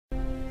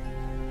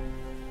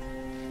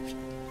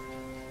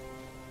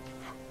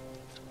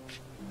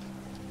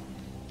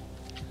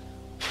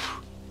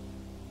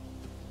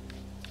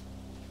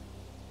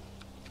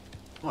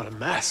What a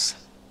mess.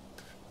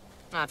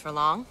 Not for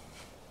long.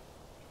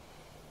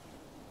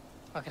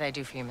 What could I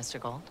do for you, Mr.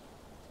 Gold?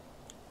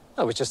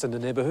 I was just in the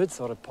neighborhood,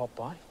 thought I'd pop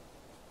by.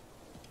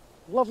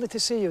 Lovely to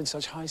see you in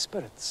such high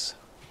spirits.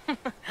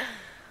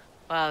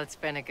 Well, it's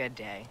been a good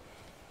day.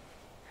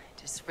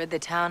 Just rid the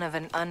town of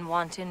an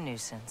unwanted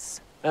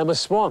nuisance. Emma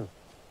Swan.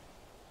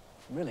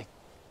 Really?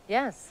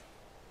 Yes.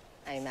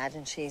 I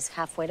imagine she's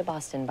halfway to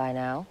Boston by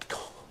now.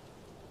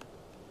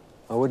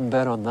 I wouldn't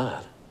bet on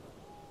that.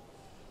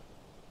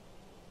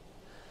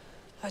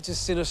 I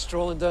just seen her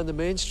strolling down the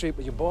main street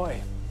with your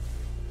boy.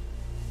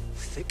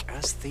 Thick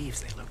as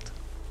thieves they looked.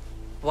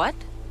 What?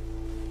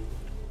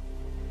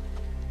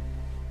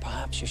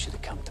 Perhaps you should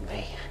have come to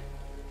me.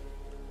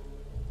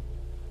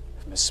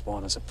 If Miss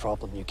Swan has a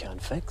problem you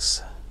can't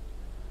fix,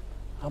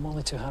 I'm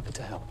only too happy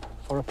to help.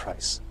 For a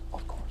price,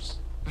 of course.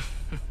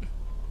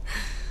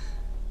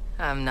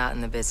 I'm not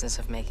in the business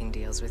of making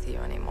deals with you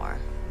anymore.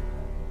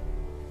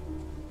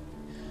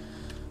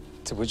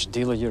 To which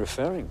deal are you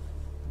referring?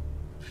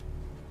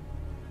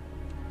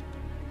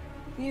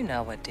 You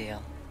know what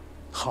deal.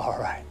 All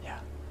right, yeah.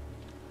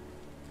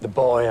 The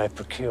boy I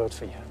procured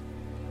for you.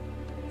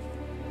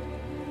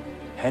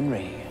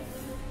 Henry.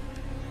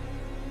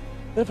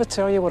 Did I ever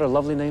tell you what a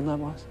lovely name that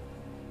was?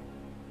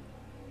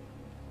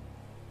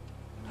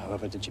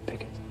 However did you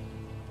pick it?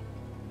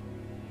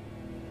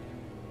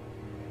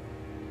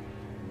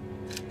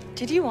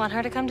 Did you want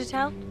her to come to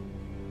town?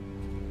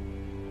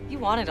 You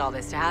wanted all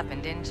this to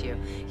happen, didn't you?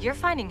 Your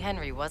finding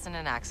Henry wasn't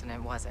an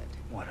accident, was it?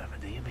 Whatever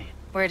do you mean?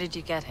 Where did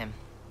you get him?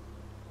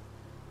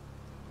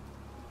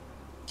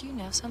 Do you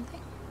know something?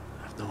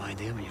 I have no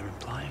idea what you're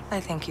implying. I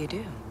think you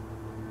do.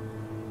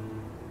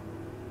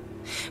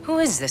 Who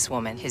is this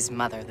woman, his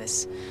mother,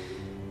 this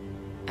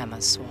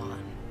Emma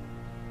Swan?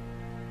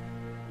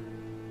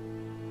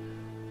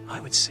 I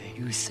would say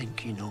you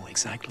think you know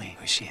exactly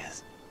who she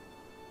is.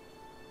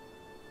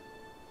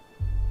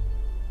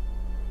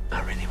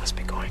 I really must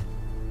be going.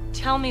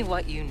 Tell me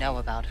what you know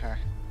about her.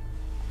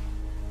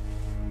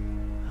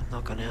 I'm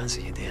not going to answer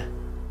you, dear.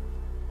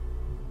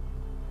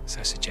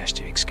 So I suggest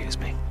you excuse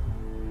me.